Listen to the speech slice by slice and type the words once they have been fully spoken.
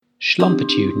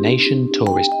Schlumpitude Nation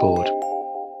Tourist Board.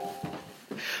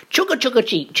 Chugga chugga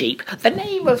cheep cheep, the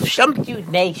name of Schlumpitude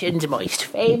Nation's most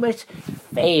famous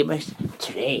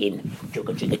train.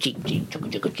 Chugga chugga cheep cheep, chugga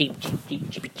chugga cheep cheep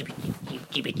cheep, cheep cheep cheep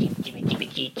cheep cheep cheep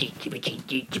cheep cheep cheep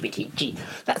cheep cheep cheep cheep.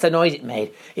 That's the noise it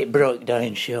made. It broke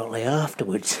down shortly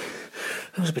afterwards.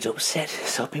 I was a bit upset,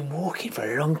 so I've been walking for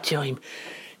a long time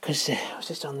because I was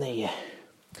just on the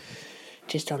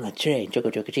train, chugga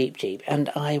chugga cheep cheep, and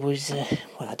I was I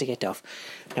had to get off.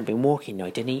 I've been walking now, I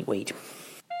didn't eat wheat.